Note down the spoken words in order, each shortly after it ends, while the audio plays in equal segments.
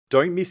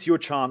Don't miss your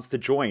chance to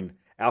join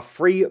our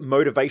free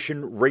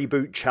Motivation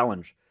Reboot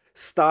Challenge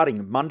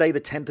starting Monday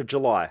the 10th of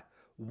July.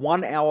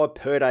 1 hour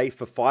per day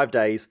for 5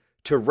 days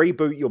to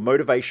reboot your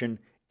motivation,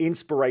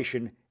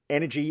 inspiration,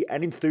 energy,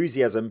 and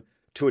enthusiasm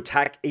to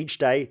attack each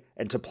day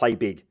and to play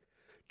big.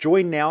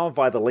 Join now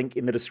via the link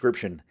in the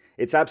description.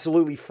 It's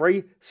absolutely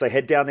free, so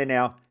head down there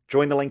now,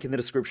 join the link in the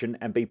description,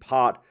 and be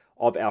part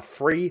of our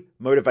free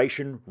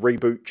Motivation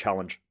Reboot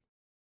Challenge.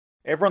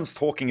 Everyone's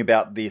talking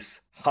about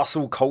this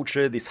hustle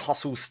culture, this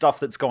hustle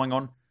stuff that's going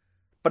on,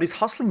 but is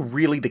hustling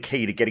really the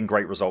key to getting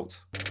great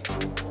results?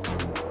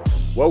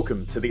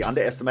 Welcome to The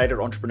Underestimated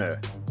Entrepreneur,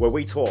 where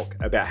we talk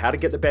about how to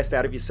get the best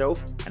out of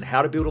yourself and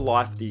how to build a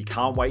life that you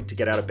can't wait to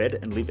get out of bed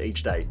and live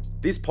each day.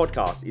 This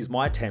podcast is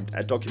my attempt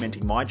at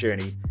documenting my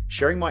journey,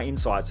 sharing my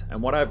insights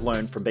and what I've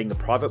learned from being the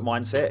private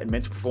mindset and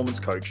mental performance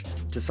coach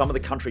to some of the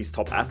country's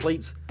top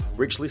athletes,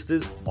 rich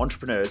listers,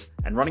 entrepreneurs,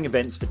 and running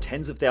events for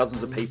tens of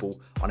thousands of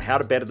people on how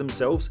to better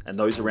themselves and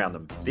those around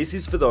them. This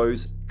is for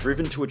those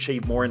driven to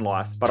achieve more in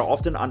life, but are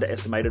often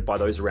underestimated by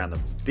those around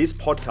them. This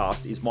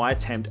podcast is my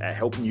attempt at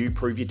helping you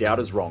prove your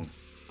doubters wrong.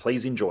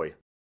 Please enjoy.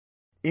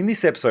 In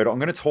this episode, I'm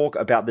going to talk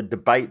about the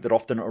debate that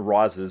often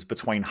arises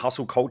between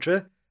hustle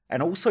culture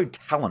and also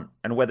talent,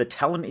 and whether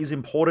talent is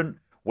important,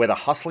 whether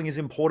hustling is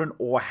important,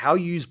 or how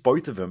you use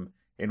both of them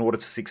in order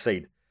to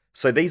succeed.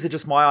 So these are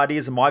just my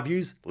ideas and my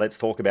views. Let's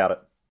talk about it.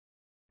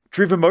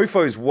 Driven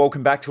Mofos,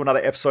 welcome back to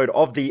another episode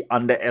of The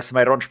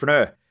Underestimated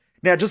Entrepreneur.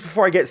 Now, just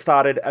before I get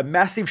started, a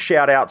massive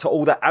shout out to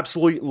all the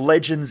absolute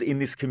legends in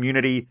this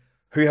community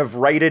who have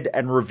rated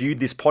and reviewed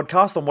this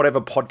podcast on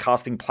whatever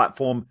podcasting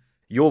platform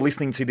you're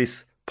listening to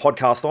this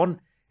podcast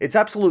on. It's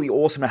absolutely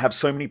awesome to have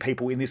so many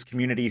people in this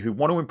community who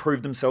want to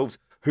improve themselves,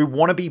 who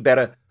want to be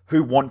better,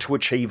 who want to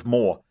achieve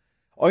more.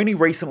 Only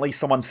recently,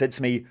 someone said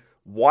to me,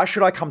 "Why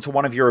should I come to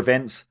one of your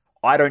events?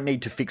 I don't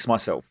need to fix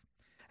myself."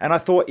 And I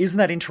thought, isn't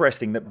that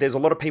interesting that there's a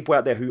lot of people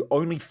out there who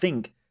only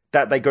think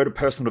that they go to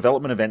personal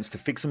development events to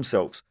fix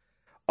themselves.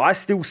 I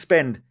still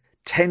spend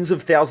tens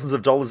of thousands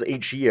of dollars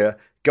each year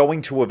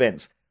going to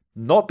events,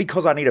 not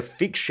because I need to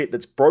fix shit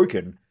that's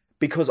broken,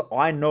 because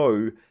I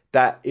know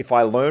that if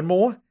I learn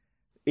more,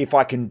 if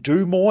I can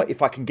do more,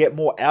 if I can get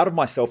more out of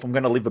myself, I'm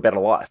going to live a better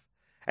life.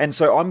 And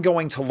so I'm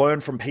going to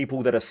learn from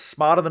people that are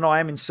smarter than I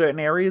am in certain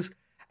areas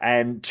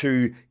and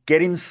to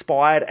get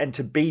inspired and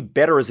to be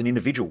better as an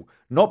individual.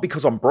 Not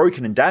because I'm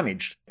broken and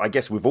damaged, I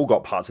guess we've all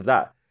got parts of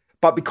that,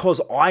 but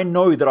because I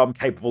know that I'm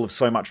capable of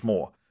so much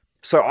more.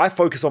 So I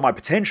focus on my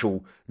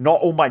potential,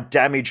 not all my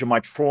damage and my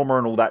trauma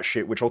and all that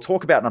shit, which I'll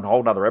talk about in a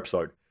whole nother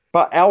episode.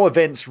 But our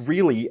events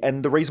really,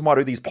 and the reason why I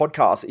do these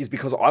podcasts is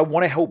because I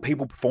want to help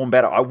people perform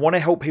better. I want to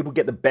help people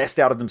get the best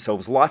out of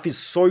themselves. Life is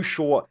so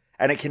short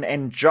and it can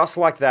end just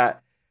like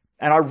that.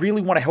 And I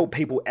really want to help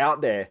people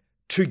out there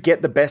to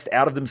get the best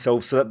out of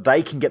themselves so that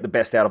they can get the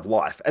best out of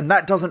life. And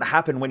that doesn't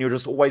happen when you're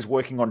just always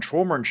working on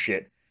trauma and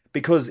shit.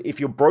 Because if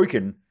you're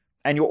broken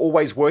and you're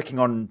always working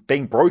on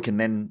being broken,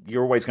 then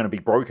you're always going to be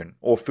broken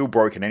or feel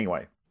broken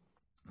anyway.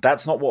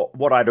 That's not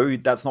what I do.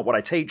 That's not what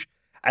I teach.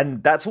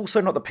 And that's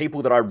also not the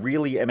people that I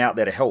really am out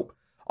there to help.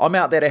 I'm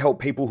out there to help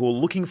people who are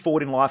looking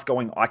forward in life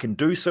going, I can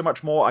do so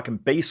much more. I can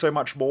be so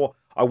much more.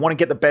 I want to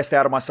get the best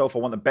out of myself. I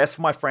want the best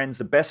for my friends,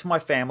 the best for my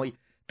family,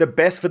 the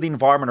best for the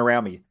environment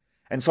around me.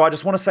 And so I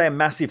just want to say a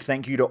massive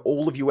thank you to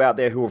all of you out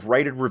there who have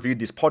rated and reviewed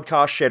this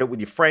podcast, shared it with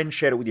your friends,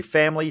 shared it with your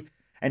family,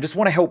 and just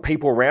want to help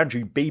people around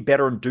you be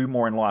better and do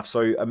more in life.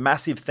 So a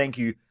massive thank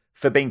you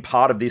for being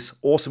part of this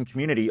awesome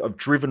community of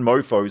driven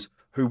mofos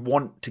who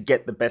want to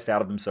get the best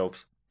out of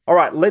themselves. All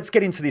right, let's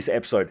get into this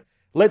episode.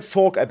 Let's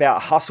talk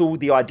about hustle,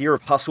 the idea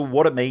of hustle,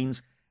 what it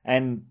means,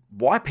 and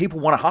why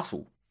people want to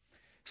hustle.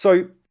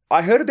 So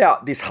I heard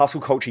about this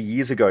hustle culture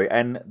years ago,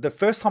 and the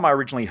first time I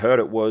originally heard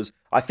it was,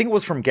 I think it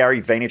was from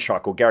Gary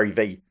Vaynerchuk or Gary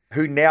V,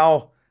 who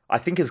now I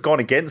think has gone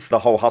against the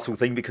whole hustle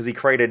thing because he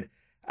created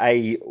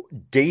a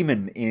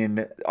demon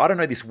in, I don't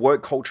know, this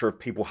work culture of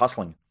people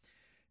hustling.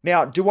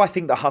 Now, do I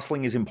think that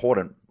hustling is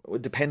important?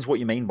 It depends what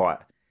you mean by it.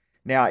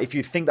 Now, if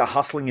you think that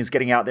hustling is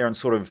getting out there and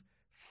sort of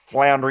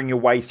floundering your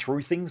way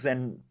through things,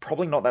 then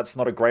probably not, that's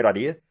not a great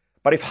idea.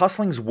 But if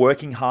hustling's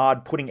working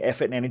hard, putting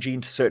effort and energy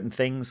into certain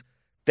things,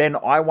 then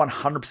I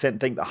 100%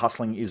 think that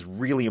hustling is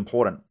really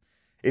important.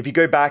 If you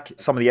go back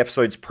some of the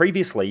episodes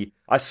previously,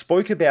 I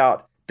spoke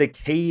about the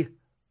key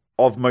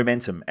of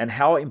momentum and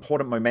how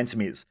important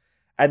momentum is.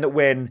 And that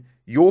when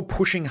you're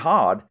pushing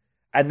hard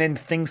and then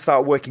things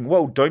start working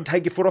well, don't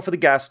take your foot off of the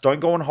gas,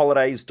 don't go on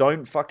holidays,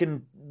 don't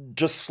fucking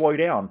just slow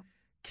down.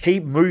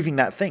 Keep moving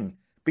that thing.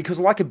 Because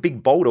like a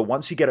big boulder,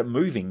 once you get it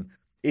moving,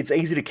 it's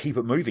easy to keep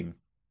it moving.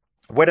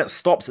 When it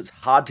stops, it's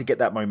hard to get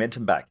that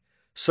momentum back.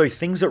 So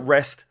things at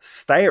rest,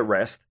 stay at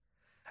rest,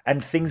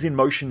 and things in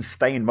motion,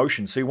 stay in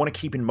motion. So you want to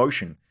keep in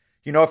motion.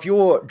 You know, if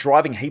you're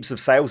driving heaps of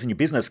sales in your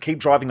business, keep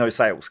driving those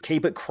sales.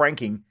 Keep it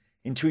cranking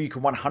until you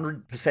can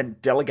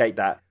 100% delegate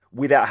that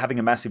without having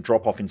a massive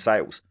drop off in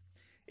sales.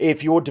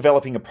 If you're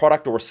developing a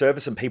product or a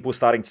service and people are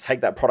starting to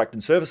take that product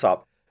and service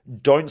up,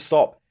 don't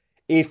stop.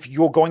 If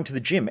you're going to the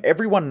gym,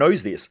 everyone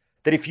knows this,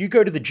 that if you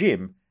go to the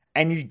gym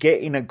and you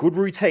get in a good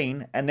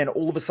routine and then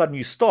all of a sudden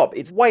you stop,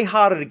 it's way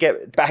harder to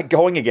get back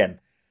going again.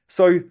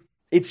 So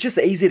it's just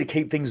easier to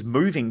keep things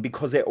moving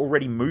because they're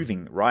already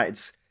moving,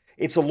 right?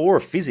 It's a law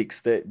of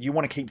physics that you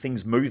want to keep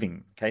things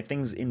moving, okay?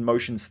 Things in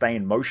motion stay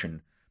in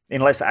motion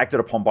unless acted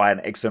upon by an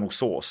external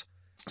source.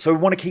 So we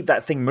want to keep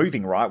that thing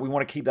moving, right? We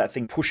want to keep that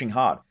thing pushing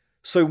hard.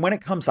 So when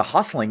it comes to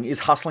hustling, is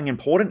hustling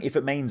important? If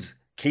it means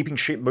keeping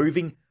shit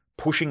moving,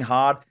 pushing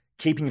hard,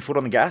 keeping your foot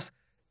on the gas,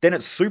 then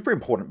it's super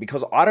important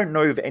because I don't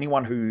know of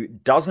anyone who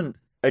doesn't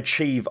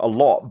achieve a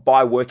lot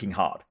by working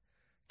hard.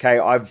 Okay,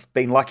 I've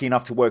been lucky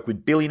enough to work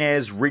with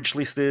billionaires, rich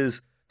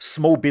listers,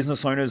 small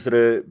business owners that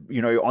are,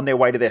 on their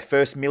way to their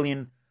first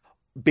million,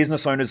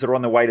 business owners that are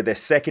on their way to their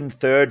second,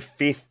 third,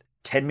 fifth,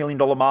 $10 million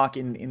mark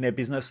in their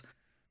business.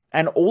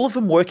 And all of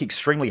them work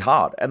extremely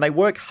hard. And they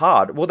work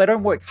hard. Well, they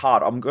don't work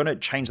hard. I'm going to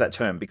change that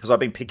term because I've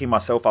been picking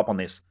myself up on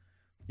this.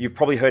 You've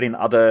probably heard in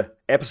other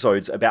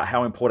episodes about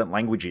how important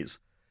language is.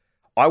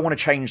 I want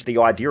to change the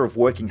idea of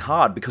working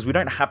hard because we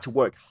don't have to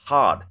work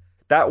hard.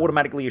 That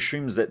automatically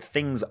assumes that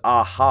things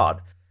are hard.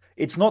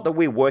 It's not that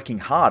we're working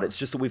hard. It's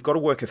just that we've got to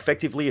work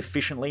effectively,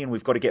 efficiently, and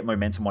we've got to get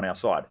momentum on our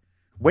side.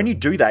 When you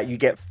do that, you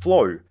get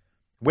flow.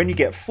 When you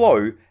get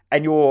flow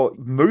and you're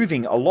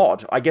moving a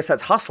lot, I guess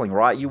that's hustling,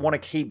 right? You want to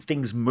keep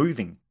things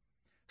moving.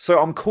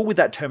 So I'm cool with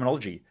that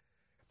terminology.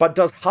 But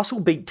does hustle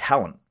beat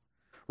talent,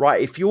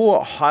 right? If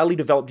you're highly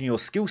developed in your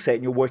skill set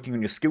and you're working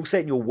on your skill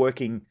set and you're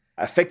working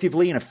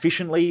effectively and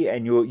efficiently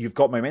and you've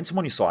got momentum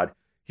on your side,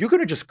 you're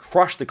going to just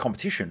crush the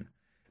competition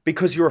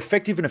because you're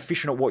effective and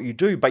efficient at what you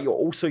do, but you're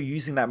also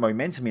using that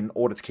momentum in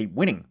order to keep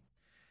winning.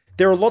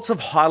 There are lots of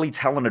highly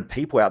talented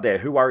people out there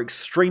who are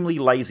extremely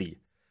lazy.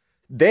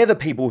 They're the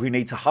people who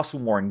need to hustle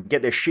more and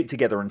get their shit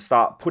together and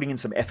start putting in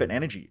some effort and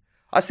energy.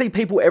 I see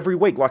people every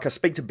week, like I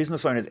speak to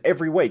business owners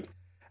every week,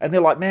 and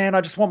they're like, man,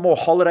 I just want more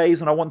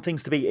holidays and I want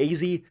things to be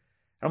easy.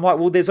 And I'm like,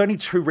 well, there's only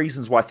two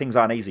reasons why things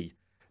aren't easy.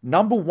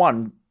 Number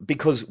one,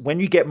 because when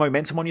you get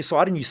momentum on your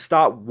side and you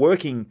start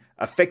working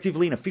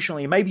effectively and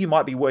efficiently, and maybe you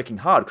might be working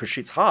hard because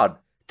shit's hard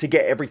to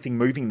get everything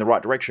moving in the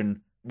right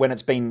direction when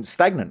it's been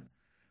stagnant.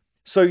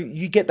 So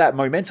you get that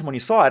momentum on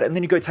your side and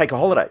then you go take a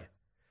holiday.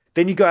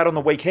 Then you go out on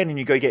the weekend and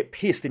you go get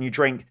pissed and you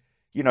drink,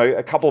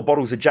 a couple of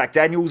bottles of Jack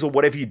Daniels or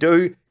whatever you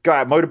do, go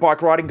out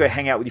motorbike riding, go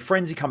hang out with your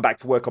friends, you come back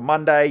to work on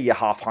Monday, you're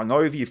half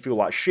hungover, you feel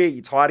like shit,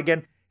 you're tired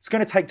again. It's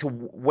going to take to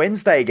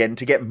Wednesday again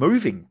to get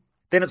moving.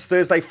 Then it's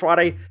Thursday,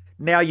 Friday.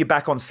 Now you're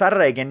back on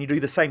Saturday again. You do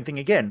the same thing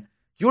again.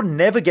 You're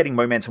never getting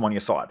momentum on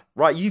your side,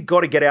 right? You've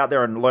got to get out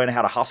there and learn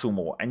how to hustle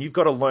more. And you've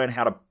got to learn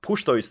how to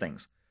push those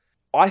things.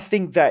 I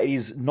think that it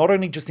is not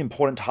only just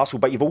important to hustle,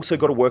 but you've also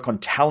got to work on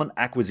talent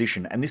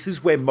acquisition. And this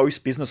is where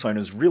most business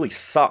owners really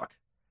suck,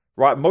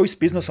 right? Most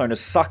business owners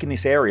suck in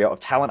this area of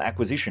talent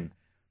acquisition.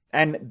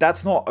 And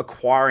that's not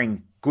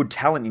acquiring good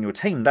talent in your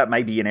team. That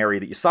may be an area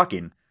that you suck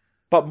in.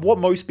 But what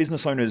most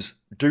business owners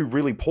do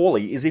really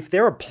poorly is if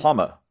they're a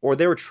plumber or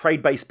they're a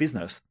trade-based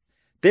business,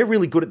 they're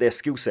really good at their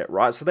skill set,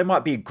 right? So they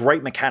might be a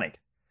great mechanic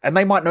and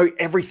they might know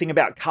everything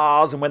about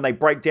cars, and when they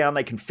break down,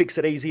 they can fix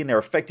it easy and they're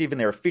effective and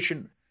they're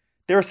efficient.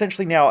 They're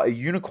essentially now a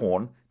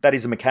unicorn that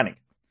is a mechanic.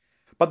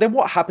 But then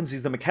what happens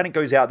is the mechanic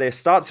goes out there,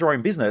 starts their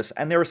own business,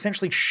 and they're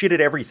essentially shit at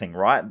everything,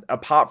 right?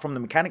 Apart from the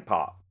mechanic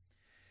part.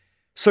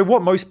 So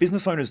what most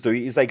business owners do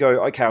is they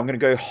go, okay, I'm going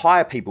to go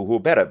hire people who are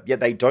better,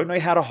 yet they don't know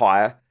how to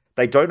hire.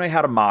 They don't know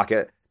how to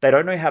market. They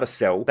don't know how to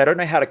sell. They don't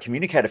know how to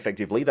communicate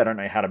effectively. They don't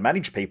know how to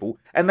manage people,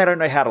 and they don't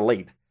know how to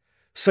lead.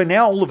 So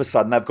now all of a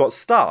sudden they've got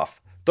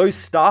staff. Those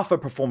staff are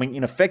performing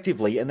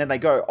ineffectively, and then they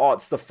go, oh,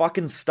 it's the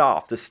fucking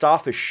staff. The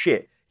staff is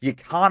shit. You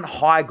can't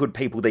hire good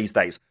people these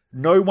days.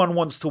 No one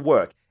wants to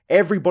work.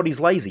 Everybody's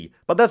lazy.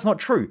 But that's not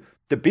true.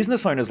 The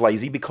business owner's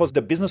lazy because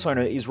the business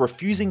owner is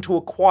refusing to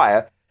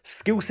acquire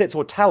skill sets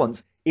or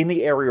talents in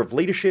the area of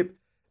leadership,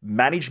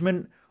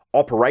 management,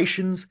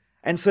 operations.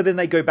 And so then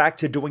they go back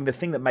to doing the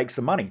thing that makes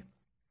the money.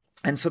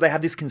 And so they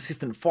have this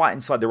consistent fight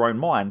inside their own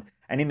mind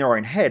and in their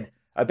own head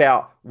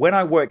about when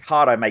I work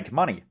hard, I make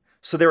money.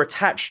 So they're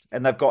attached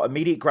and they've got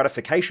immediate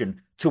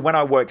gratification to when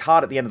I work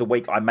hard at the end of the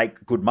week, I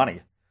make good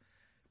money.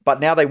 But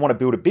now they want to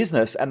build a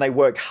business and they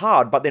work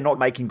hard, but they're not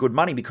making good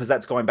money because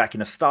that's going back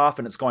into staff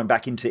and it's going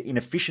back into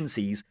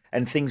inefficiencies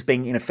and things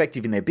being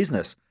ineffective in their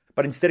business.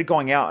 But instead of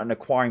going out and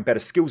acquiring better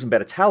skills and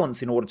better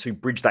talents in order to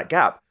bridge that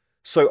gap,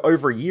 so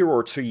over a year or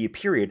a 2 year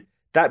period,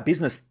 that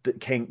business that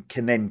can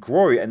then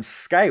grow and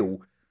scale.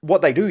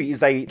 What they do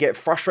is they get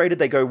frustrated.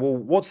 They go, well,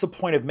 what's the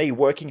point of me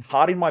working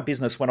hard in my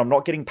business when I'm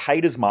not getting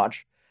paid as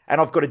much? And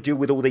I've got to deal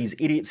with all these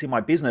idiots in my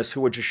business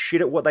who are just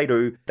shit at what they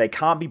do. They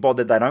can't be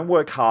bothered. They don't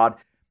work hard.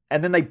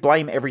 And then they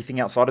blame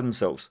everything outside of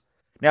themselves.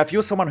 Now, if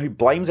you're someone who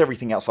blames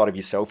everything outside of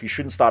yourself, you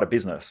shouldn't start a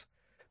business,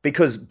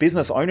 because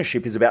business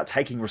ownership is about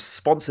taking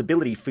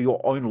responsibility for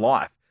your own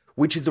life,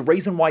 which is the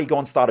reason why you go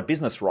and start a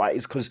business, right?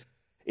 Is because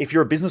if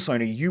you're a business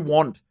owner, you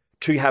want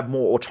to have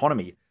more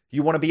autonomy.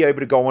 You want to be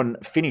able to go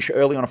and finish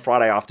early on a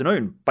Friday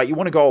afternoon, but you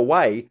want to go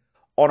away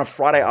on a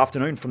Friday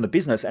afternoon from the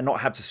business and not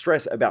have to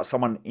stress about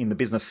someone in the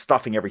business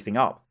stuffing everything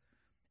up.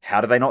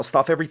 How do they not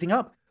stuff everything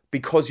up?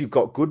 Because you've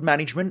got good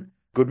management,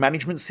 good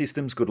management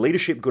systems, good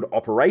leadership, good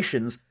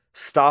operations,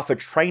 staff are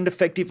trained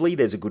effectively,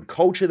 there's a good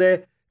culture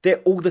there. They're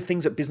all the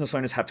things that business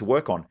owners have to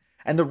work on.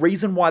 And the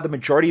reason why the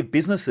majority of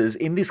businesses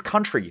in this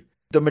country,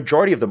 the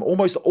majority of them,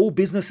 almost all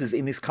businesses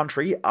in this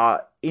country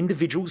are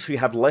individuals who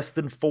have less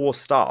than 4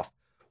 staff.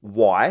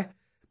 Why?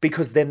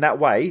 Because then that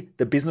way,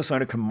 the business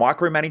owner can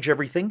micromanage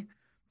everything,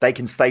 they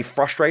can stay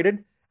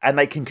frustrated, and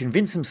they can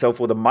convince themselves,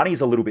 well, the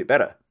money's a little bit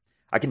better.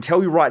 I can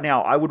tell you right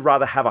now, I would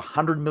rather have a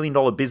 $100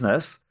 million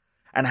business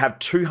and have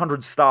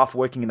 200 staff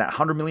working in that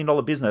 $100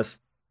 million business,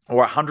 or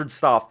 100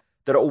 staff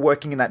that are all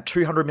working in that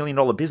 $200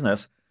 million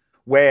business,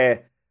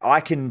 where I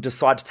can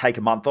decide to take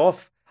a month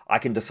off. I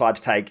can decide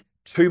to take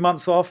 2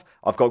 months off.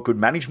 I've got good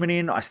management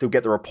in. I still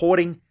get the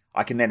reporting.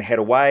 I can then head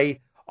away.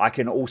 I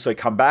can also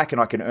come back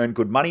and I can earn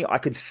good money. I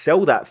could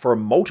sell that for a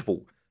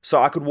multiple.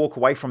 So I could walk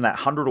away from that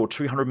 $100 or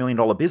 $200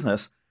 million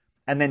business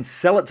and then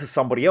sell it to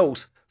somebody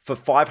else for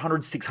 $500,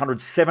 $600,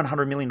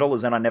 $700 million,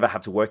 and I never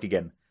have to work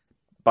again.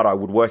 But I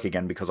would work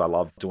again because I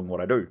love doing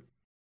what I do.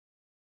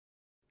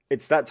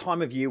 It's that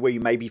time of year where you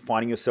may be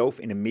finding yourself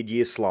in a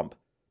mid-year slump.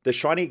 The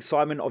shiny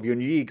excitement of your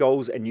New Year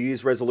goals and New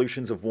Year's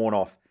resolutions have worn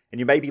off, and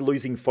you may be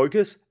losing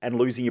focus and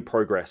losing your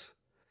progress.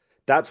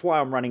 That's why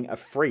I'm running a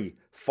free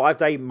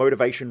 5-day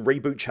motivation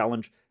reboot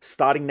challenge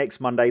starting next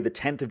Monday, the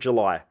 10th of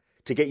July,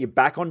 to get you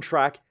back on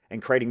track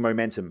and creating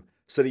momentum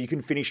so that you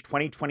can finish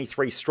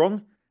 2023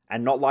 strong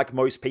and not like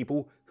most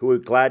people who are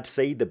glad to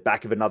see the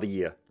back of another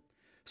year.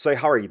 So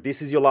hurry,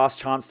 this is your last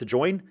chance to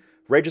join.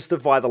 Register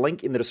via the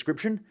link in the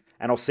description,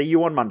 and I'll see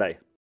you on Monday.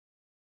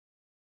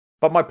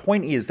 But my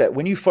point is that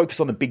when you focus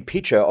on the big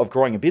picture of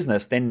growing a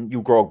business, then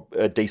you'll grow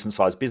a decent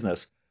sized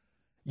business.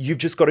 You've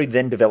just got to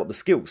then develop the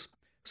skills.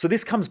 So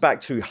this comes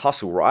back to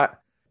hustle, right?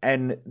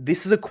 And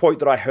this is a quote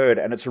that I heard,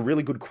 and it's a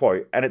really good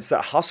quote. And it's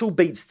that hustle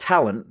beats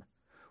talent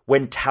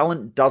when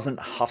talent doesn't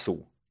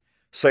hustle.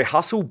 So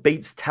hustle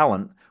beats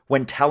talent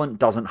when talent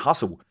doesn't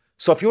hustle.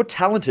 So if you're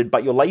talented,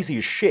 but you're lazy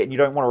as shit and you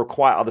don't want to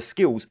require other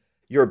skills,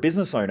 you're a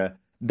business owner,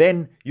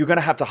 then you're going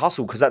to have to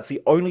hustle because that's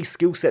the only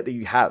skill set that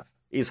you have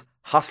is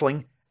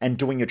hustling and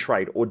doing your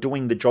trade or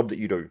doing the job that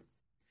you do.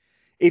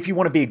 If you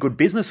want to be a good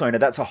business owner,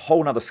 that's a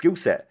whole nother skill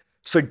set.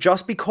 So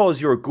just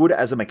because you're good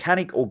as a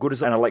mechanic or good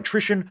as an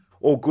electrician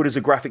or good as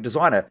a graphic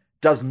designer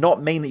does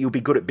not mean that you'll be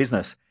good at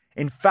business.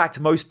 In fact,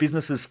 most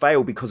businesses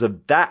fail because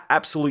of that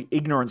absolute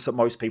ignorance that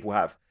most people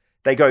have.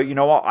 They go, you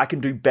know what, I can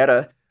do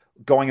better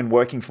going and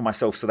working for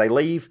myself. So they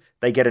leave,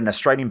 they get an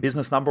Australian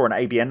business number or an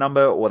ABN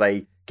number, or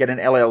they get an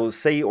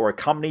LLC or a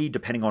company,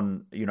 depending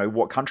on,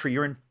 what country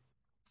you're in.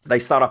 They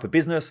start up a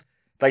business.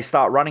 They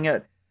start running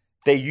it.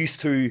 They're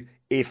used to,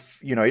 if,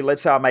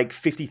 let's say I make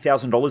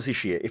 $50,000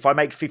 this year. If I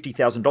make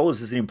 $50,000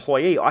 as an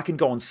employee, I can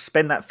go and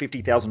spend that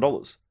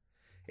 $50,000.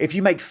 If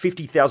you make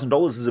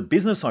 $50,000 as a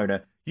business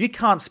owner, you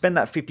can't spend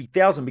that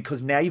 $50,000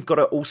 because now you've got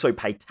to also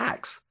pay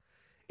tax.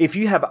 If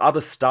you have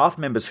other staff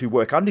members who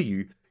work under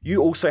you, you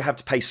also have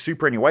to pay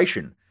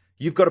superannuation.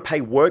 You've got to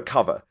pay work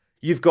cover.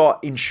 You've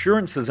got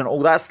insurances and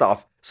all that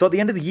stuff. So at the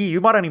end of the year,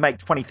 you might only make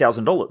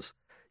 $20,000.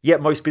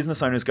 Yet most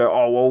business owners go,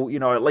 oh,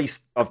 well, at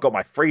least I've got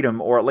my freedom,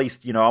 or at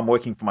least, I'm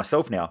working for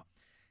myself now.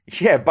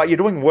 Yeah, but you're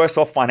doing worse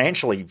off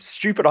financially.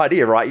 Stupid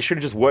idea, right? You should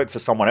have just worked for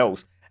someone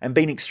else and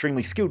been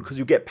extremely skilled because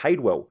you get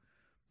paid well.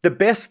 The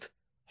best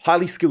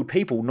highly skilled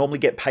people normally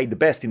get paid the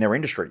best in their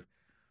industry.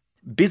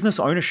 Business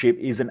ownership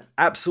is an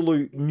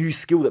absolute new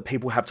skill that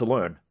people have to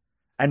learn.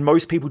 And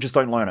most people just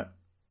don't learn it.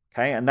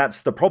 Okay. And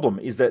that's the problem,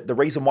 is that the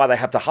reason why they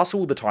have to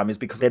hustle all the time is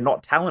because they're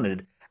not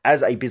talented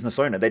as a business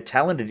owner. They're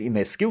talented in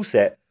their skill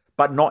set,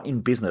 but not in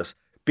business.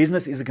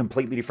 Business is a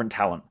completely different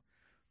talent.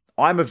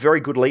 I'm a very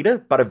good leader,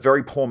 but a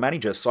very poor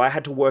manager. So I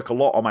had to work a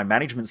lot on my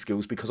management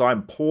skills because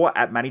I'm poor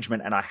at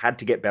management and I had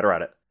to get better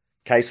at it.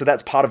 Okay. So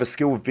that's part of a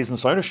skill of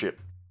business ownership.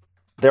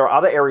 There are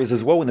other areas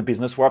as well in the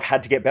business where I've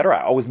had to get better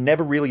at. I was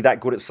never really that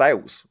good at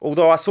sales,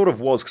 although I sort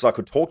of was because I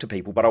could talk to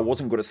people, but I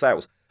wasn't good at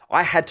sales.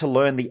 I had to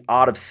learn the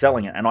art of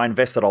selling it, and I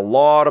invested a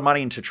lot of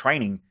money into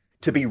training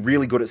to be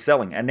really good at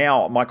selling. And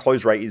now my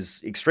close rate is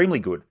extremely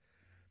good,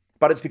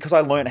 but it's because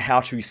I learned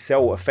how to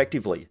sell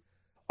effectively.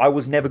 I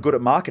was never good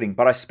at marketing,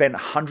 but I spent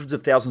hundreds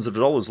of thousands of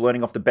dollars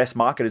learning off the best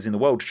marketers in the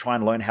world to try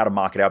and learn how to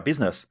market our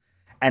business.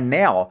 And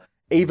now,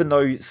 even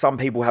though some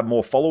people have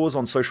more followers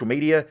on social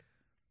media,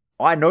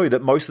 I know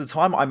that most of the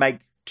time I make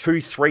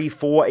 2, 3,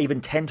 4,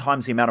 even 10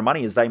 times the amount of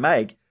money as they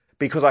make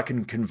because I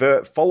can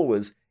convert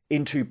followers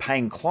into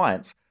paying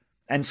clients.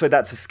 And so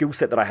that's a skill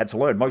set that I had to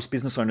learn. Most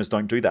business owners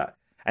don't do that.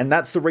 And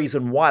that's the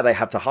reason why they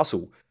have to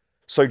hustle.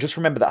 So just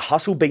remember that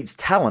hustle beats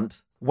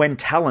talent when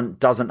talent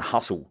doesn't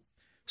hustle.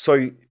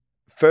 So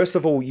first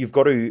of all, you've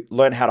got to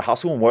learn how to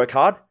hustle and work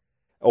hard,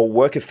 or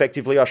work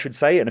effectively, I should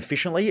say, and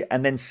efficiently.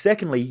 And then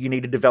secondly, you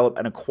need to develop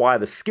and acquire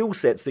the skill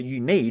sets that you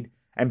need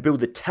and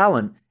build the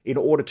talent in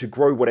order to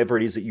grow whatever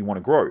it is that you want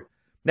to grow.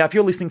 Now, if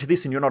you're listening to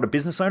this and you're not a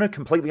business owner,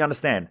 completely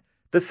understand.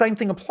 The same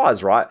thing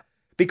applies, right?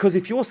 Because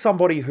if you're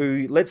somebody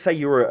who, let's say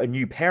you're a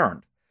new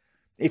parent,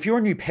 if you're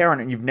a new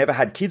parent and you've never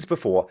had kids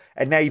before,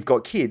 and now you've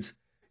got kids,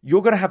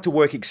 you're going to have to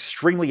work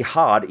extremely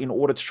hard in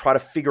order to try to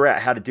figure out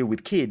how to deal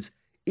with kids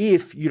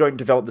if you don't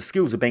develop the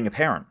skills of being a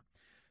parent.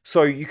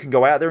 So you can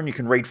go out there and you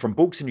can read from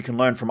books and you can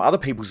learn from other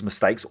people's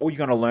mistakes, or you're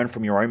going to learn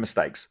from your own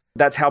mistakes.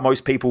 That's how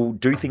most people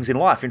do things in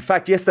life. In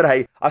fact,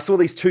 yesterday I saw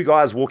these two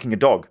guys walking a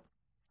dog.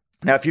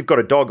 Now, if you've got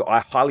a dog, I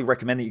highly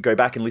recommend that you go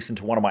back and listen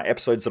to one of my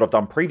episodes that I've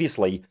done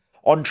previously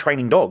on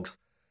training dogs,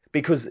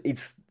 because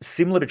it's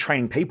similar to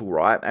training people,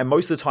 right? And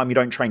most of the time you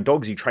don't train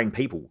dogs, you train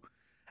people.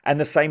 And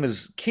the same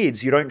as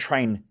kids, you don't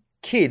train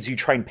kids, you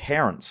train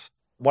parents.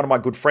 One of my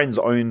good friends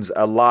owns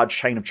a large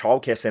chain of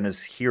childcare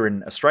centers here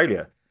in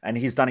Australia, and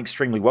he's done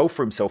extremely well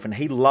for himself, and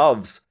he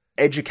loves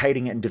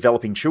educating and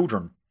developing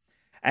children.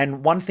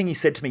 And one thing he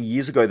said to me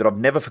years ago that I've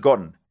never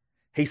forgotten,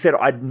 he said,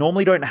 I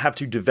normally don't have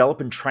to develop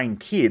and train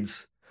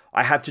kids,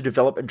 I have to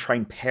develop and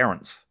train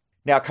parents.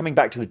 Now, coming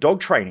back to the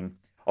dog training,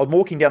 I was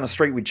walking down the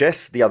street with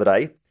Jess the other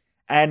day,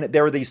 and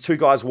there were these two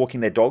guys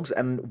walking their dogs,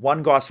 and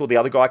one guy saw the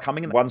other guy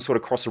coming, and one sort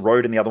of crossed the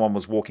road, and the other one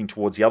was walking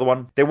towards the other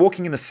one. They're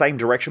walking in the same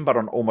direction, but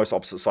on almost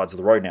opposite sides of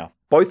the road now.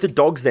 Both the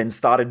dogs then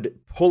started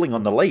pulling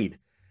on the lead.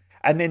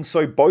 And then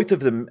so both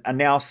of them are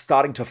now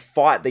starting to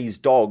fight these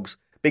dogs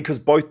because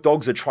both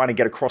dogs are trying to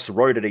get across the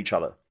road at each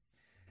other.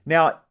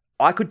 Now,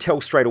 I could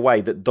tell straight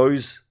away that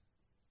those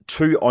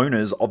two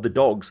owners of the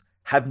dogs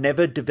have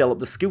never developed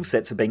the skill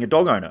sets of being a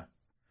dog owner.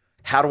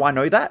 How do I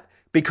know that?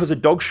 Because a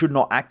dog should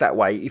not act that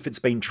way if it's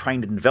been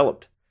trained and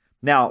developed.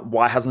 Now,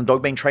 why hasn't the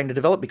dog been trained and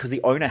developed? Because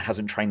the owner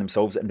hasn't trained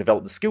themselves and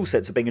developed the skill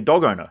sets of being a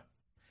dog owner.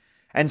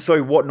 And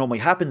so what normally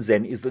happens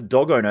then is the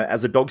dog owner,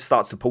 as the dog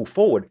starts to pull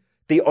forward,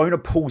 the owner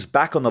pulls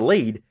back on the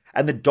lead,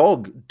 and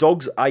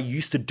dogs are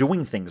used to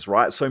doing things,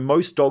 right? So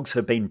most dogs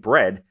have been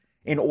bred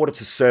in order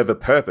to serve a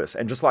purpose.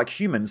 And just like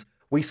humans,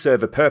 we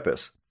serve a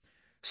purpose.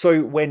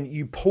 So when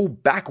you pull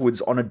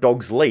backwards on a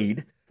dog's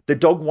lead, the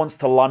dog wants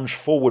to lunge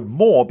forward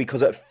more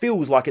because it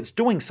feels like it's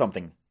doing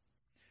something.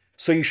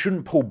 So you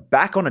shouldn't pull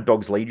back on a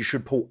dog's lead, you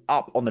should pull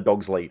up on the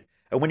dog's lead.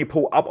 And when you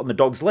pull up on the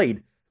dog's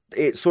lead,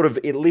 it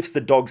lifts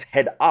the dog's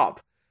head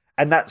up,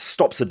 and that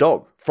stops the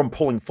dog from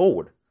pulling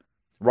forward,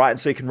 right? And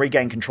so you can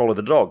regain control of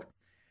the dog.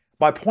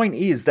 My point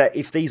is that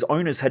if these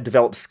owners had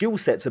developed skill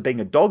sets of being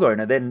a dog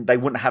owner, then they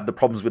wouldn't have the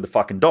problems with the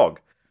fucking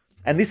dog.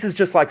 And this is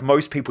just like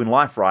most people in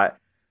life, right?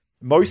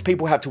 Most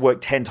people have to work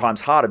 10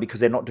 times harder because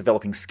they're not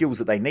developing skills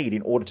that they need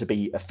in order to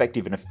be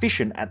effective and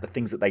efficient at the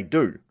things that they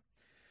do.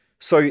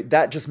 So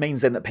that just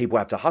means then that people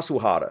have to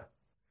hustle harder.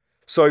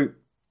 So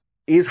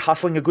is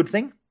hustling a good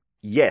thing?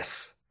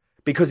 Yes.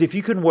 Because if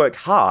you can work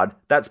hard,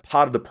 that's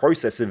part of the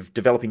process of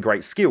developing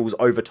great skills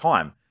over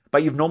time.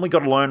 But you've normally got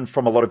to learn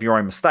from a lot of your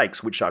own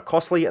mistakes, which are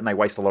costly and they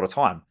waste a lot of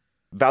time.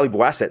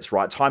 Valuable assets,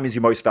 right? Time is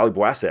your most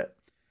valuable asset.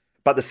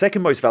 But the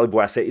second most valuable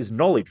asset is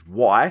knowledge.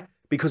 Why?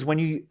 Because when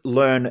you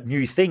learn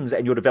new things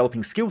and you're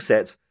developing skill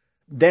sets,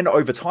 then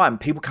over time,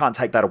 people can't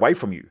take that away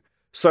from you.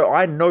 So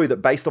I know that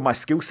based on my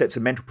skill sets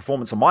and mental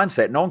performance and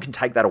mindset, no one can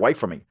take that away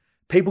from me.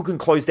 People can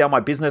close down my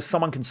business,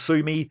 someone can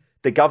sue me,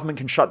 the government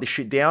can shut this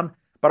shit down,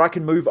 but I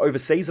can move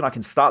overseas and I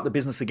can start the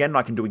business again and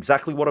I can do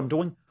exactly what I'm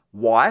doing.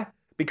 Why?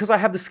 Because I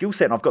have the skill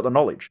set and I've got the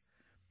knowledge.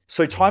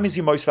 So time is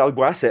your most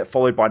valuable asset,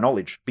 followed by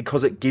knowledge,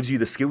 because it gives you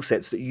the skill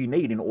sets that you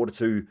need in order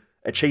to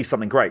achieve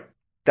something great.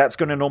 That's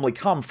going to normally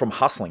come from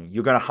hustling.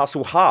 You're going to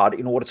hustle hard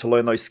in order to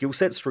learn those skill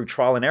sets through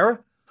trial and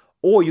error,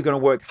 or you're going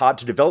to work hard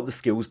to develop the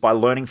skills by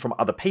learning from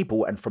other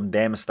people and from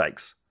their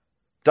mistakes.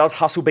 Does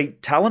hustle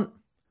beat talent?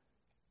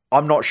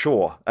 I'm not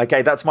sure.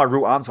 Okay, that's my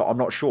real answer. I'm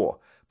not sure.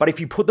 But if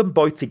you put them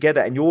both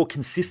together and you're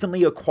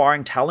consistently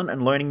acquiring talent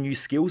and learning new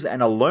skills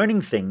and are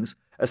learning things,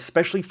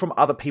 especially from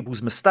other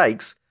people's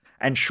mistakes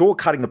and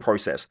shortcutting the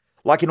process,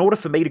 like in order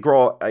for me to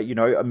grow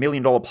 $1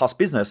 million plus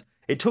business,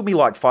 it took me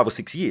like 5 or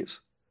 6 years.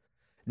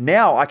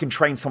 Now I can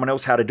train someone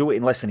else how to do it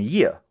in less than a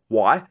year.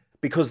 Why?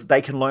 Because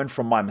they can learn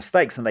from my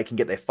mistakes and they can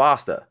get there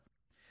faster.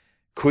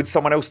 Could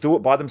someone else do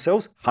it by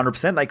themselves?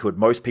 100% they could.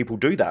 Most people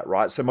do that,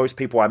 right? So most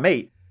people I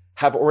meet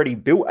have already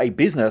built a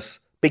business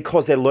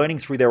because they're learning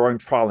through their own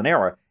trial and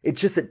error. It's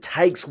just it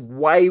takes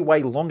way,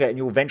 way longer and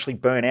you'll eventually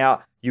burn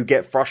out, you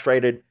get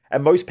frustrated,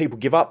 and most people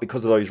give up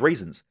because of those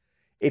reasons.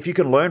 If you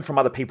can learn from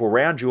other people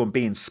around you and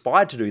be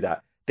inspired to do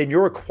that, then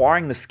you're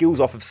acquiring the skills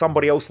off of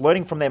somebody else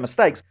learning from their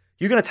mistakes.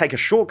 You're going to take a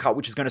shortcut,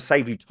 which is going to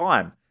save you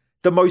time,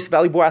 the most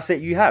valuable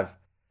asset you have.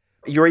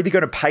 You're either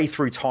going to pay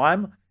through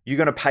time, you're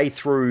going to pay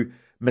through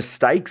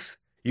mistakes,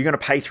 you're going to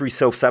pay through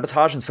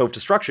self-sabotage and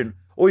self-destruction,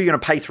 or you're going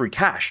to pay through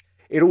cash.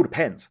 It all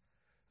depends.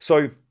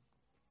 So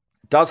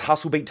does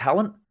hustle beat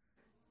talent?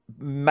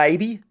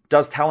 Maybe.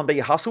 Does talent beat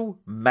hustle?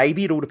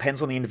 Maybe. It all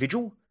depends on the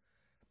individual.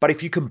 But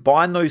if you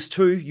combine those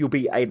two, you'll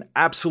be an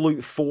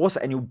absolute force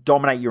and you'll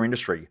dominate your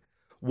industry.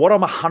 What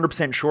I'm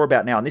 100% sure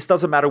about now, and this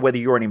doesn't matter whether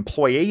you're an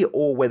employee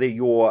or whether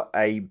you're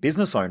a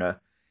business owner,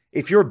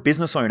 if you're a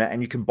business owner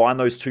and you combine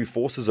those two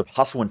forces of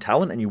hustle and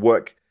talent and you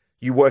work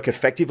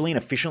effectively and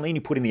efficiently and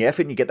you put in the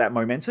effort and you get that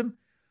momentum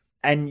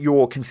and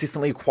you're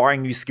consistently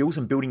acquiring new skills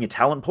and building your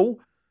talent pool,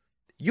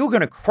 you're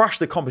going to crush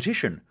the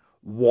competition.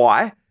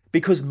 Why?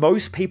 Because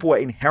most people are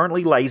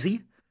inherently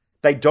lazy.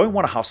 They don't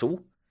want to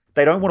hustle.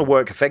 They don't want to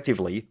work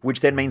effectively, which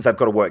then means they've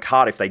got to work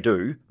hard if they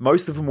do.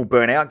 Most of them will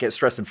burn out, get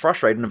stressed and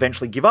frustrated, and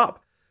eventually give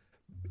up.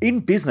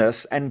 In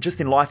business and just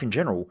in life in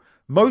general,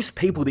 most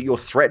people that you're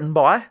threatened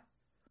by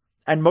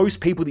and most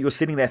people that you're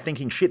sitting there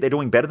thinking, shit, they're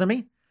doing better than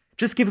me,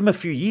 just give them a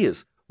few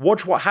years.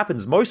 Watch what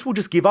happens. Most will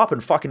just give up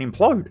and fucking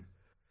implode.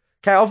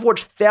 Okay, I've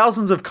watched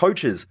thousands of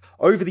coaches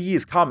over the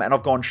years come and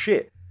I've gone,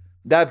 shit,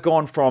 they've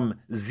gone from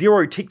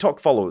 0 TikTok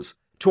followers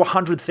to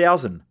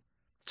 100,000.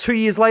 2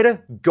 years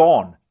later,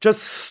 gone.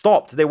 Just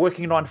stopped. They're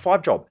working a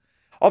 9-to-5 job.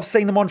 I've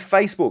seen them on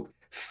Facebook,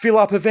 fill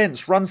up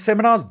events, run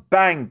seminars,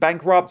 bang,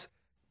 bankrupt,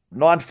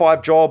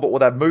 9-to-5 job, or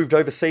they've moved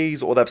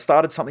overseas, or they've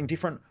started something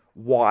different.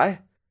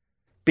 Why?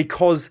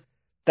 Because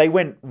they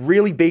went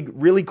really big,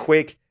 really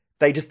quick.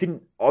 They just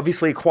didn't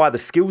obviously acquire the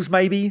skills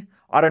maybe.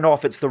 I don't know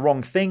if it's the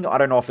wrong thing. I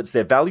don't know if it's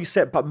their value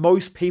set, but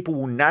most people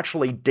will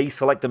naturally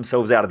deselect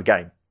themselves out of the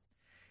game.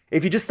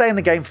 If you just stay in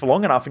the game for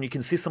long enough and you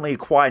consistently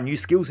acquire new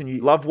skills and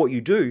you love what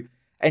you do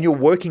and you're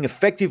working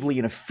effectively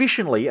and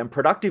efficiently and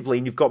productively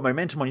and you've got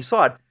momentum on your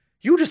side,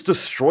 you'll just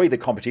destroy the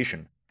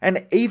competition.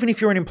 And even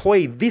if you're an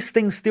employee, this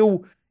thing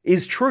still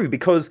is true,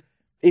 because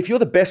if you're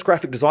the best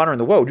graphic designer in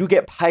the world, you'll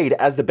get paid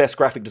as the best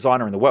graphic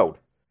designer in the world.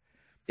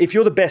 If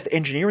you're the best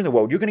engineer in the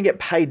world, you're going to get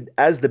paid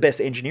as the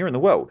best engineer in the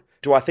world.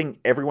 Do I think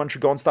everyone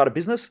should go and start a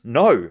business?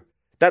 No.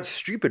 That's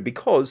stupid,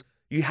 because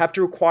you have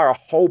to acquire a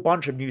whole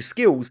bunch of new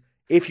skills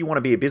if you want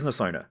to be a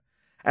business owner.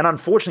 And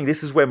unfortunately,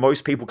 this is where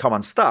most people come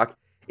unstuck,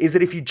 is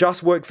that if you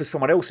just work for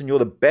someone else and you're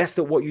the best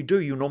at what you do,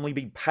 you'll normally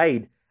be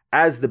paid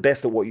as the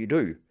best at what you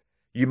do.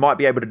 You might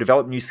be able to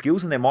develop new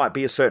skills and there might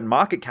be a certain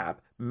market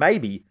cap,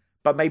 maybe,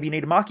 but maybe you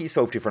need to market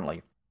yourself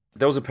differently.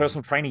 There was a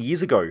personal trainer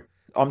years ago.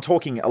 I'm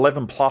talking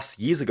 11 plus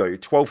years ago,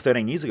 12,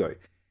 13 years ago.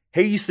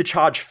 He used to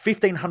charge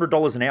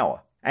 $1,500 an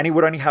hour and he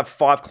would only have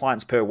 5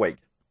 clients per week.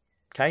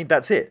 Okay,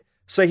 that's it.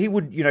 So he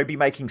would, be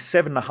making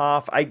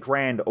 7.5, 8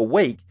 grand a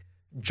week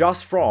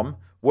just from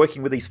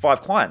working with these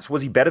 5 clients.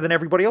 Was he better than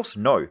everybody else?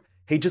 No.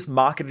 He just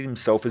marketed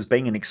himself as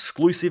being an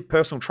exclusive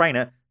personal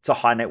trainer to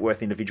high net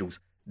worth individuals.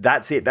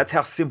 That's it. That's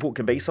how simple it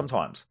can be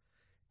sometimes.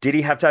 Did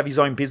he have to have his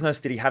own business?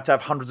 Did he have to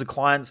have hundreds of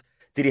clients?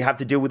 Did he have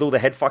to deal with all the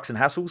head fucks and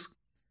hassles?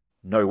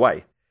 No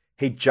way.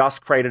 He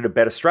just created a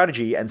better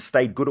strategy and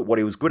stayed good at what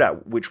he was good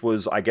at, which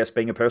was, I guess,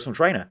 being a personal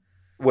trainer.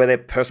 Were there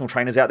personal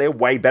trainers out there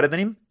way better than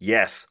him?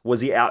 Yes.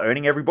 Was he out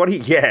earning everybody?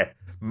 Yeah,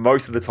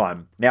 most of the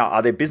time. Now,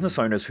 are there business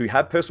owners who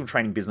have personal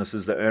training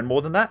businesses that earn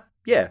more than that?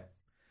 Yeah.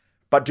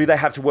 But do they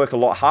have to work a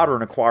lot harder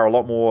and acquire a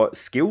lot more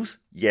skills?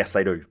 Yes,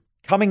 they do.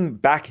 Coming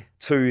back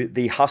to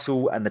the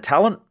hustle and the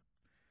talent,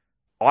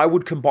 I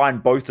would combine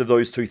both of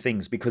those two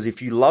things, because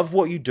if you love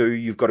what you do,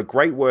 you've got a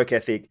great work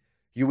ethic,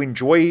 you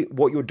enjoy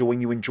what you're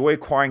doing, you enjoy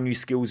acquiring new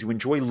skills, you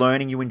enjoy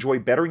learning, you enjoy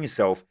bettering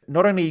yourself,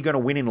 not only are you going to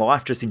win in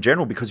life just in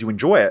general because you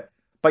enjoy it,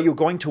 but you're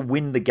going to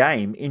win the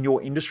game in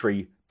your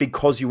industry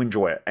because you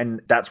enjoy it.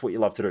 And that's what you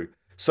love to do.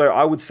 So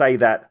I would say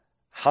that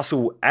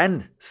hustle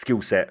and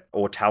skill set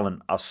or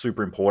talent are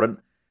super important.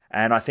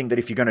 And I think that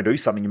if you're going to do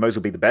something, you might as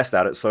well be the best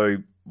at it. So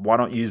why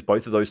not use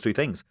both of those two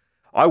things?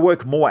 I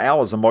work more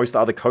hours than most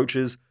other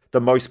coaches,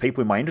 than most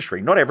people in my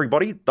industry. Not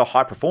everybody. The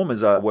high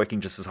performers are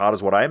working just as hard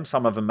as what I am.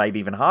 Some of them maybe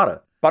even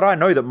harder. But I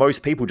know that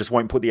most people just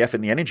won't put the effort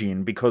and the energy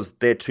in because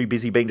they're too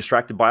busy being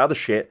distracted by other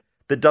shit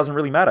that doesn't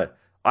really matter.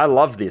 I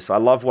love this. I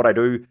love what I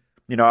do.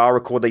 I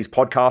record these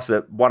podcasts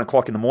at 1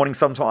 o'clock in the morning,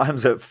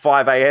 sometimes at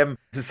 5 a.m.,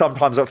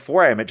 sometimes at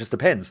 4 a.m. It just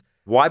depends.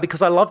 Why?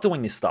 Because I love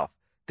doing this stuff.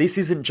 This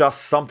isn't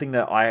just something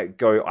that I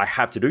go, I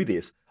have to do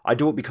this. I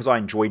do it because I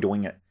enjoy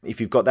doing it.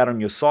 If you've got that on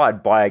your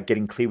side by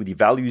getting clear with your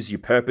values, your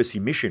purpose,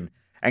 your mission,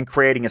 and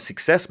creating a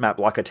success map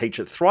like I teach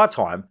at Thrive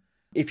Time,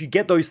 if you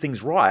get those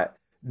things right,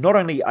 not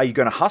only are you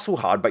going to hustle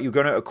hard, but you're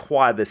going to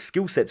acquire the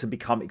skill sets and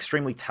become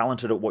extremely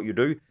talented at what you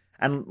do,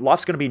 and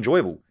life's going to be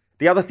enjoyable.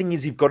 The other thing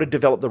is you've got to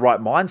develop the right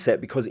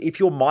mindset, because if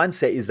your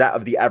mindset is that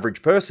of the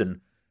average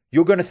person,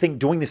 you're going to think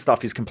doing this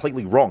stuff is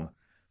completely wrong.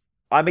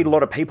 I meet a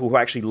lot of people who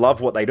actually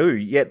love what they do,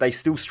 yet they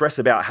still stress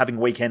about having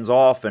weekends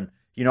off and,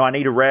 I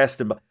need to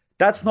rest. And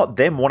that's not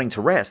them wanting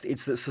to rest.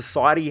 It's that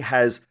society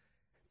has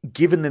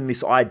given them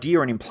this idea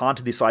and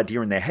implanted this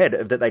idea in their head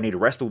of that they need to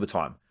rest all the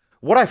time.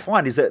 What I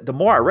find is that the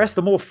more I rest,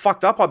 the more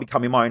fucked up I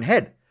become in my own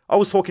head. I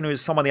was talking to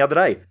someone the other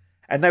day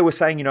and they were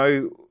saying,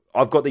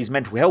 I've got these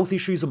mental health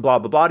issues and blah,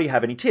 blah, blah. Do you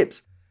have any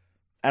tips?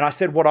 And I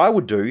said, what I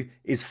would do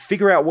is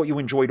figure out what you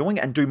enjoy doing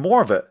and do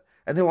more of it.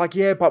 And they're like,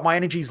 yeah, but my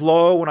energy's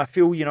low and I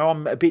feel,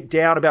 I'm a bit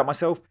down about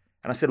myself.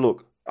 And I said,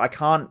 look, I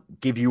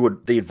can't give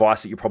you the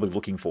advice that you're probably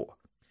looking for.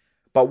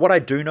 But what I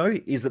do know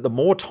is that the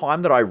more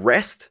time that I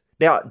rest,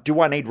 now, do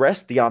I need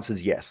rest? The answer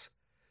is yes.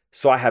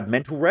 So I have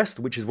mental rest,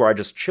 which is where I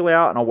just chill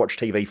out and I'll watch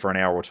TV for an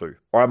hour or two,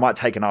 or I might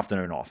take an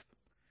afternoon off.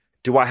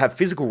 Do I have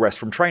physical rest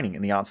from training?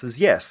 And the answer is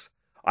yes.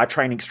 I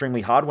train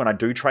extremely hard when I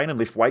do train and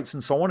lift weights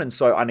and so on, and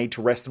so I need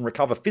to rest and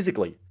recover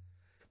physically.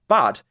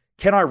 But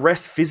can I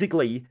rest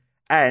physically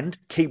and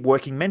keep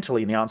working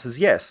mentally? And the answer is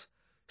yes.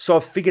 So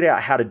I've figured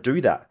out how to do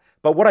that.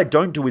 But what I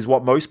don't do is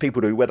what most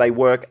people do, where they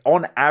work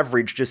on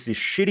average just this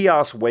shitty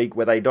ass week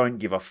where they don't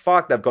give a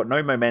fuck. They've got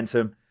no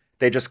momentum.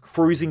 They're just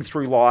cruising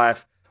through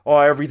life. Oh,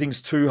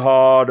 everything's too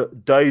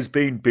hard. Day's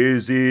been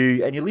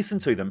busy. And you listen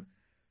to them.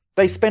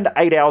 They spend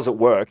 8 hours at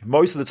work.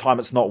 Most of the time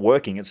it's not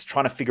working. It's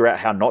trying to figure out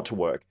how not to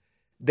work.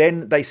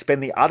 Then they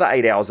spend the other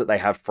 8 hours that they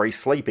have free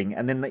sleeping.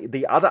 And then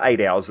the other 8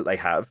 hours that they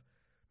have,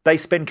 they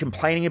spend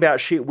complaining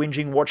about shit,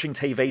 whinging, watching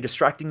TV,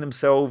 distracting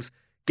themselves,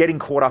 getting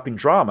caught up in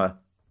drama,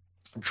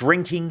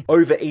 drinking,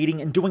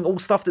 overeating, and doing all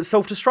stuff that's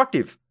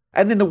self-destructive.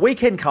 And then the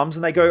weekend comes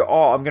and they go,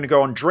 oh, I'm going to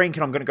go on drink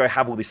and I'm going to go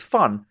have all this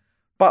fun.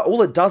 But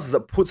all it does is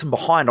it puts them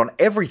behind on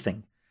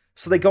everything.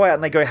 So they go out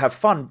and they go have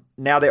fun.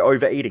 Now they're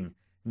overeating.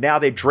 Now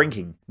they're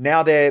drinking.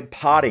 Now they're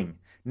partying.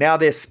 Now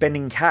they're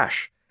spending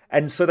cash.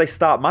 And so they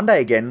start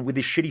Monday again with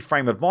this shitty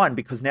frame of mind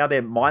because now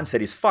their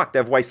mindset is fucked.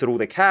 They've wasted all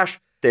their cash.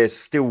 They're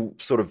still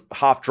sort of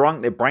half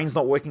drunk. Their brain's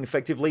not working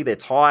effectively. They're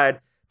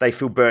tired. They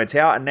feel burnt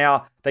out. And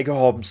now they go,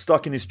 oh, I'm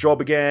stuck in this job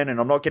again and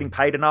I'm not getting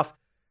paid enough.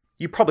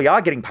 You probably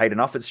are getting paid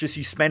enough. It's just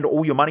you spend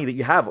all your money that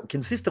you have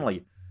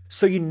consistently.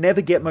 So you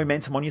never get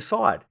momentum on your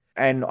side.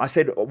 And I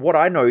said, what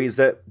I know is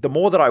that the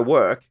more that I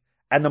work,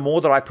 and the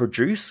more that I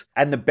produce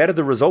and the better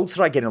the results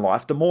that I get in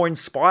life, the more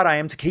inspired I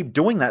am to keep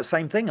doing that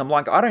same thing. I'm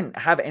like, I don't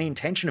have any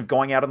intention of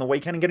going out on the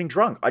weekend and getting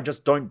drunk. I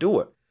just don't do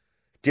it.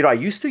 Did I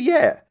used to?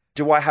 Yeah.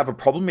 Do I have a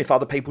problem if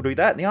other people do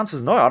that? And the answer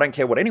is no. I don't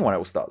care what anyone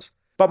else does.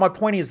 But my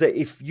point is that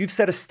if you've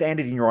set a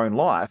standard in your own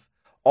life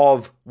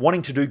of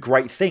wanting to do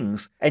great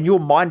things and your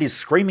mind is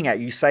screaming at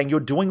you saying you're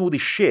doing all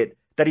this shit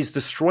that is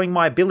destroying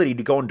my ability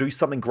to go and do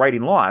something great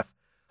in life,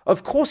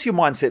 of course your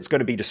mindset's going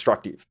to be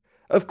destructive.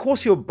 Of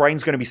course your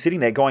brain's going to be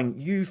sitting there going,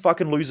 you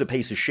fucking loser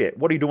piece of shit.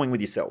 What are you doing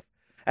with yourself?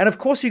 And of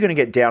course you're going to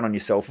get down on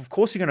yourself. Of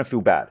course you're going to feel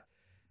bad.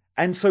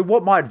 And so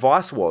what my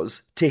advice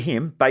was to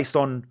him, based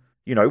on,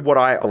 what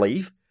I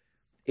believe,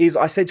 is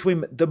I said to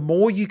him, the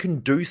more you can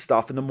do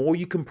stuff and the more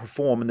you can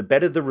perform and the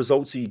better the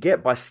results that you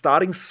get by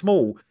starting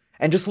small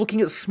and just looking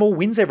at small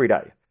wins every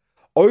day.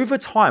 Over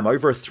time,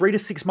 over a 3 to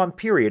 6 month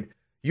period,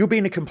 you'll be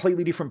in a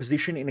completely different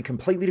position, in a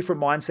completely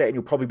different mindset, and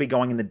you'll probably be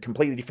going in a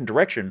completely different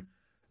direction.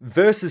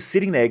 Versus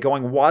sitting there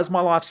going, why is my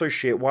life so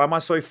shit? Why am I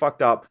so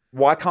fucked up?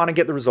 Why can't I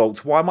get the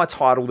results? Why am I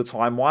tired all the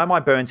time? Why am I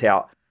burnt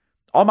out?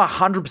 I'm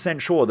 100%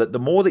 sure that the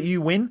more that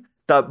you win,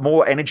 the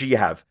more energy you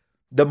have.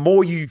 The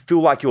more you feel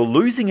like you're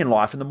losing in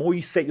life and the more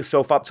you set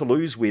yourself up to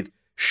lose with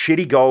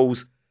shitty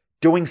goals,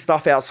 doing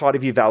stuff outside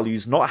of your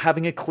values, not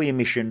having a clear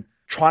mission,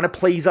 trying to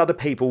please other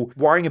people,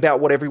 worrying about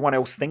what everyone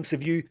else thinks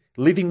of you,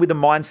 living with a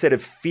mindset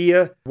of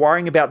fear,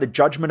 worrying about the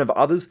judgment of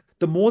others,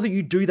 the more that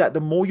you do that, the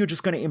more you're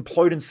just going to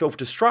implode and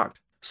self-destruct.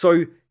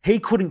 So he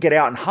couldn't get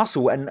out and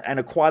hustle and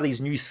acquire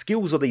these new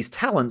skills or these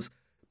talents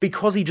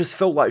because he just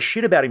felt like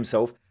shit about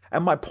himself.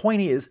 And my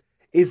point is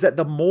that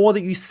the more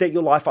that you set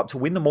your life up to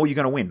win, the more you're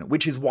going to win,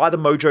 which is why the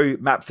Mojo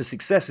Map for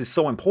Success is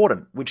so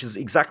important, which is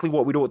exactly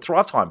what we do at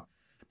Thrive Time.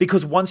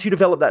 Because once you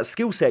develop that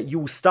skill set, you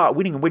will start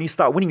winning. And when you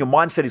start winning, your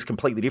mindset is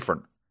completely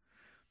different.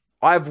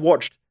 I've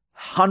watched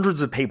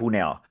hundreds of people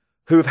now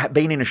who have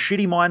been in a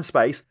shitty mind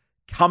space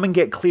come and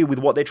get clear with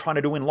what they're trying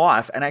to do in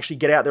life and actually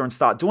get out there and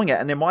start doing it.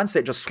 And their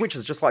mindset just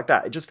switches just like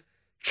that. It just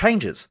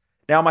changes.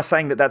 Now, am I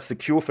saying that that's the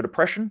cure for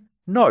depression?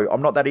 No,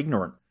 I'm not that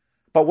ignorant.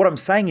 But what I'm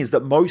saying is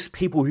that most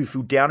people who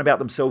feel down about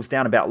themselves,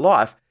 down about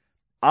life,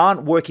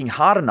 aren't working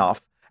hard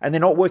enough. And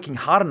they're not working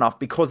hard enough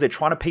because they're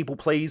trying to people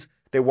please.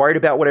 They're worried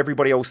about what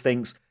everybody else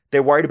thinks.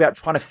 They're worried about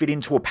trying to fit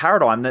into a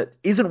paradigm that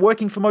isn't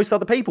working for most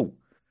other people.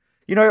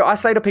 I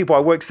say to people, I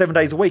work 7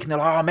 days a week and they're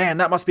like, oh man,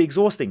 that must be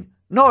exhausting.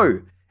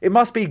 No, it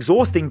must be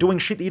exhausting doing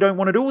shit that you don't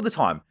want to do all the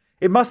time.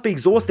 It must be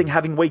exhausting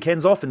having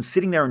weekends off and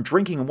sitting there and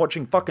drinking and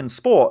watching fucking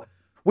sport,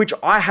 which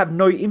I have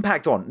no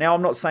impact on. Now,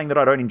 I'm not saying that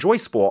I don't enjoy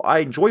sport. I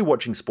enjoy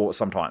watching sport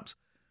sometimes.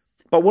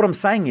 But what I'm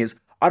saying is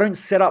I don't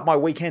set up my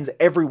weekends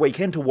every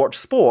weekend to watch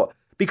sport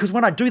because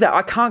when I do that,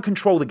 I can't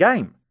control the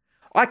game.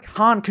 I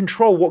can't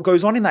control what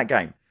goes on in that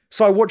game.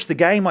 So I watch the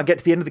game, I get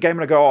to the end of the game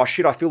and I go, oh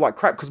shit, I feel like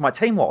crap because my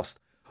team lost.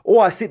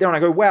 Or I sit there and I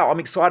go, wow, I'm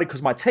excited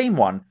because my team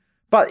won.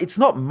 But it's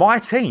not my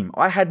team.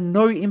 I had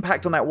no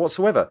impact on that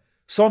whatsoever.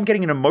 So I'm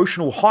getting an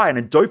emotional high and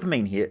a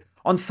dopamine hit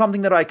on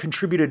something that I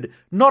contributed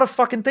not a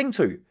fucking thing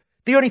to.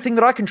 The only thing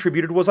that I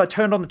contributed was I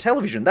turned on the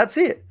television. That's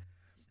it.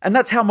 And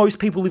that's how most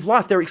people live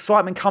life. Their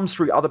excitement comes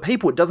through other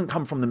people. It doesn't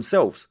come from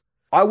themselves.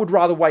 I would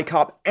rather wake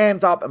up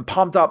amped up and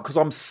pumped up because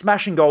I'm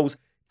smashing goals,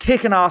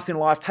 kicking ass in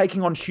life,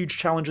 taking on huge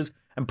challenges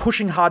and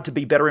pushing hard to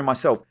be better in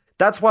myself.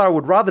 That's what I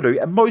would rather do.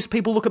 And most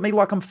people look at me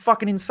like I'm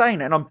fucking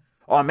insane. And I'm,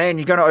 oh man,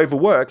 you're going to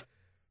overwork.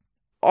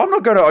 I'm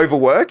not going to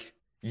overwork.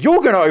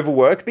 You're going to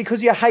overwork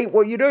because you hate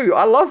what you do.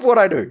 I love what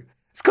I do.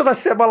 It's because I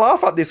set my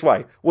life up this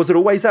way. Was it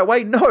always that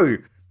way? No.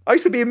 I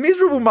used to be a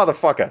miserable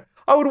motherfucker.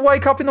 I would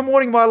wake up in the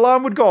morning, my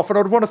alarm would go off and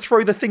I'd want to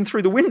throw the thing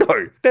through the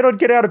window. Then I'd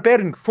get out of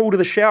bed and crawl to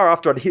the shower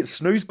after I'd hit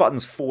snooze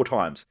buttons 4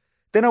 times.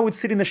 Then I would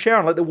sit in the shower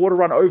and let the water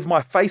run over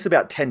my face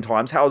about 10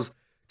 times. How I was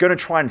going to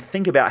try and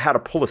think about how to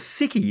pull a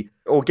sickie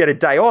or get a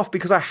day off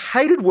because I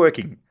hated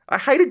working. I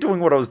hated doing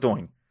what I was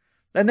doing.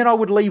 And then I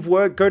would leave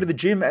work, go to the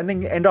gym, and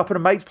then end up at a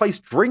mate's place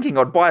drinking.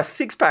 I'd buy a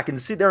 6-pack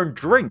and sit there and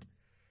drink.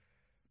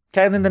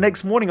 Okay, and then the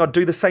next morning I'd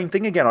do the same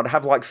thing again. I'd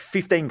have like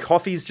 15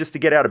 coffees just to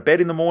get out of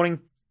bed in the morning.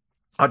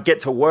 I'd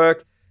get to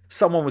work.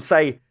 Someone would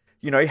say,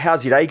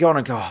 how's your day going?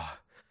 And go, oh,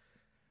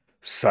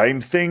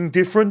 same thing,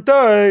 different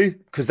day.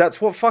 Because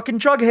that's what fucking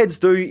jugheads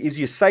do, is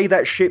you say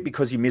that shit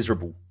because you're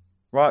miserable.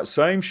 Right?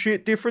 Same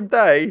shit, different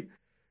day.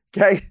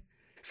 Okay?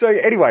 So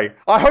anyway,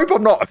 I hope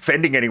I'm not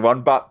offending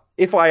anyone, but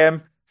if I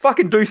am,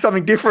 fucking do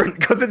something different,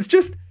 because it's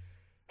just,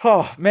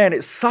 oh man,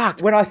 it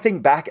sucked. When I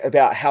think back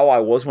about how I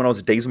was when I was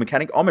a diesel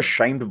mechanic, I'm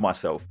ashamed of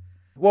myself.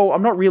 Well,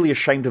 I'm not really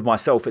ashamed of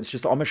myself. It's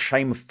just I'm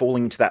ashamed of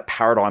falling into that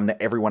paradigm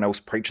that everyone else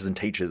preaches and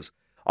teaches.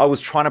 I was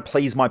trying to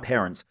please my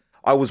parents.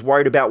 I was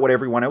worried about what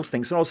everyone else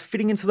thinks, and I was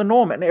fitting into the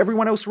norm, and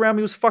everyone else around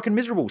me was fucking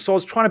miserable. So I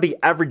was trying to be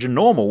average and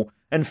normal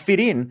and fit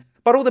in,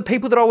 but all the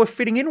people that I was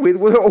fitting in with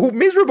were all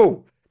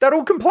miserable. They'd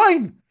all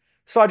complain.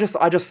 So I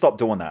just stopped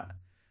doing that.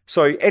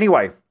 So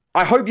anyway,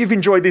 I hope you've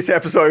enjoyed this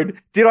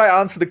episode. Did I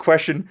answer the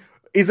question?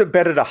 Is it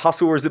better to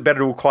hustle or is it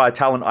better to acquire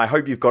talent? I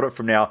hope you've got it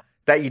from now,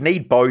 that you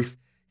need both.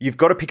 You've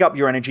got to pick up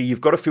your energy.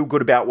 You've got to feel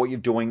good about what you're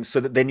doing so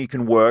that then you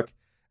can work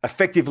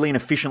effectively and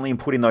efficiently and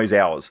put in those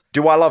hours.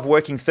 Do I love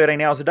working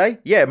 13 hours a day?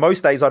 Yeah,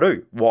 most days I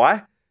do.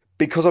 Why?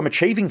 Because I'm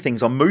achieving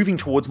things. I'm moving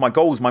towards my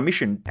goals, my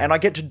mission, and I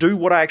get to do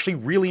what I actually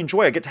really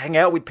enjoy. I get to hang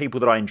out with people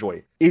that I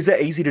enjoy. Is it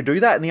easy to do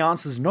that? And the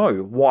answer is no.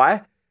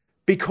 Why?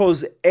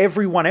 Because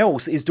everyone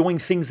else is doing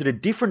things that are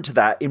different to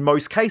that in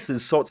most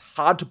cases, so it's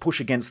hard to push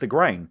against the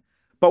grain.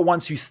 But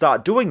once you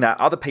start doing that,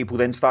 other people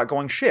then start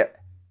going, shit,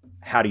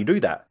 how do you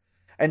do that?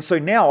 And so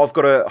now I've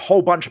got a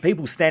whole bunch of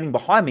people standing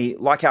behind me,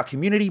 like our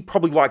community,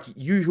 probably like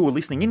you who are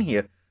listening in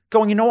here,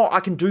 going, you know what, I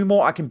can do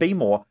more, I can be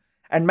more.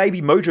 And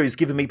maybe Mojo's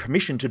given me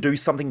permission to do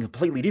something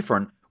completely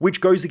different, which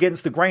goes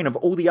against the grain of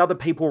all the other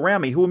people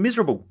around me who are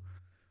miserable.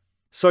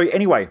 So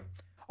anyway,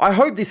 I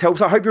hope this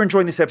helps. I hope you're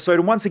enjoying this episode.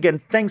 And once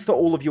again, thanks to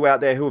all of you out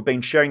there who have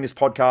been sharing this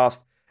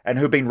podcast and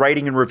who have been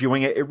rating and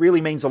reviewing it. It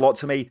really means a lot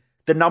to me.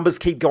 The numbers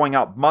keep going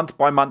up month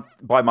by month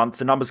by month.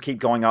 The numbers keep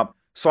going up.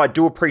 So I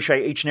do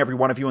appreciate each and every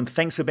one of you, and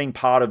thanks for being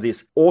part of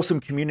this awesome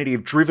community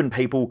of driven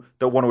people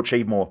that want to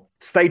achieve more.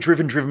 Stay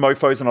driven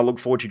mofos, and I look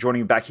forward to joining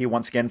you back here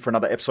once again for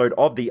another episode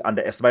of The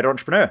Underestimated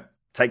Entrepreneur.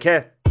 Take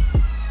care.